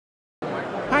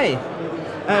Hi.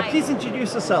 Hi. Please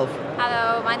introduce yourself.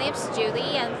 Hello, my name is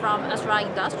Julie and from ASRock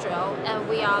Industrial, and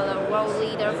we are the world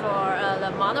leader for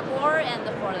the motherboard and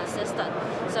for the system.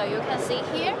 So you can see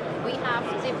here we have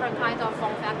different kinds of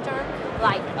form factor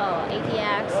like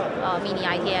ATX, mini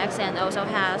ITX, and also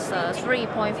has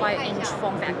 3.5-inch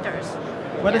form factors.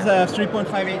 What is a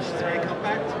 3.5 inch? It's very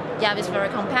compact. Yeah, it's very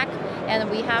compact, and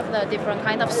we have the different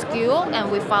kind of SKU, and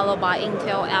we follow by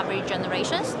Intel every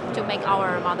generations to make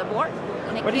our motherboard.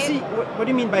 What do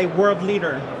you mean by world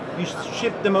leader? You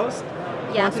ship the most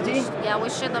quantity? We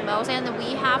ship the most, and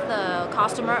we have the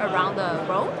customer around the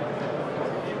world.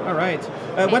 All right.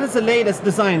 What is the latest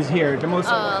designs here? The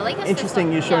most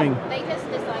interesting you're showing? Yeah, latest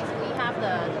designs, we have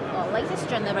the latest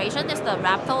generation is the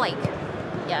Raptor Lake.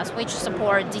 Yes, which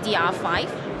support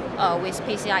DDR5 with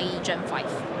PCIe Gen 5.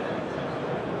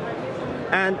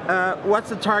 And what's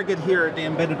the target here at the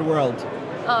embedded world?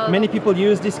 Many people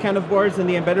use this kind of boards in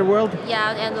the embedded world?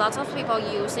 Yeah, and lots of people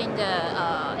using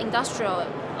the industrial,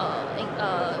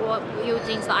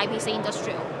 using the IPC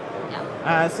industrial.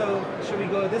 Yeah. So should we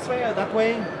go this way or that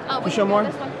way to we show can more?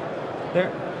 go this way.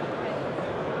 There.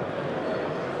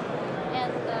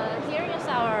 And here is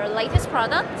our latest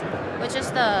product, which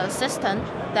is the system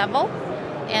level,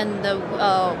 and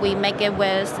we make it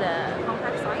with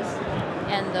compact size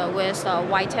and with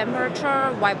wide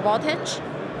temperature, wide voltage.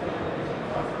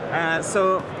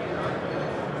 So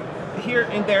here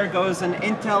and there goes an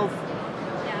Intel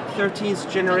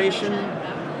 13th generation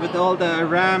with all the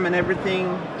RAM and everything.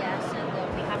 Yes,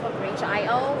 and we have a bridge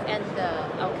I/O, and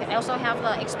also have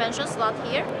the expansion slot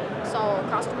here, so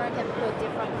customer can put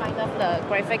different kind of the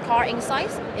graphic card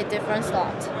inside in different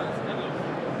slots. You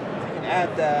can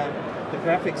add the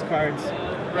graphics cards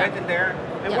right in there.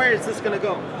 And where is this going to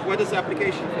go? What is the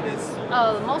application for this?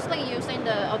 Mostly using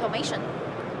the automation.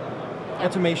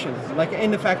 Automation, like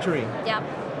in the factory? Yeah.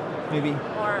 Maybe.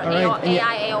 Or right.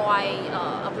 AI, AOI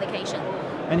application.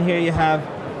 And here you have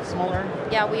smaller?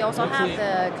 Yeah, we also have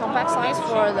the compact size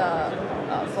for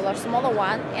the smaller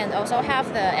one, and also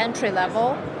have the entry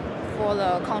level for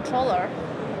the controller.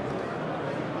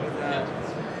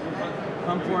 With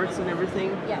pump ports and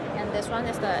everything? Yeah, and this one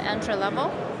is the entry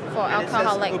level for and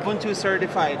alcoholic. It says Ubuntu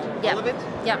certified. Yeah. All of it?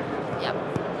 Yeah, yeah.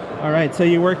 All right, so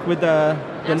you work with the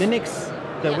Linux,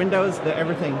 the Windows, the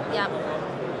everything. Yeah.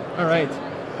 All right,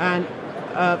 and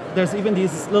there's even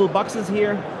these little boxes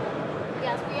here.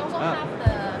 Yes, we also have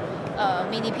the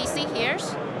mini PC here.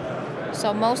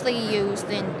 So mostly used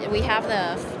in, we have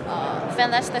the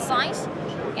fanless designs,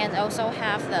 and also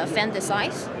have the fan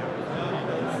designs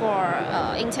for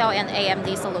Intel and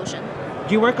AMD solution.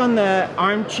 Do you work on the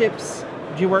ARM chips?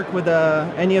 Do you work with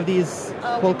any of these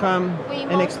Qualcomm,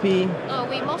 NXP?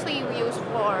 We mostly use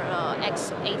for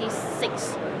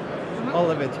x86.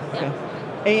 All of it. Okay.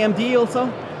 AMD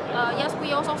also? Yes,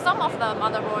 we also some of the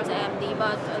motherboards AMD,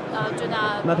 but do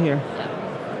not. Not here.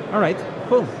 Yeah. All right.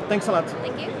 Cool. Thanks a lot.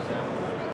 Thank you.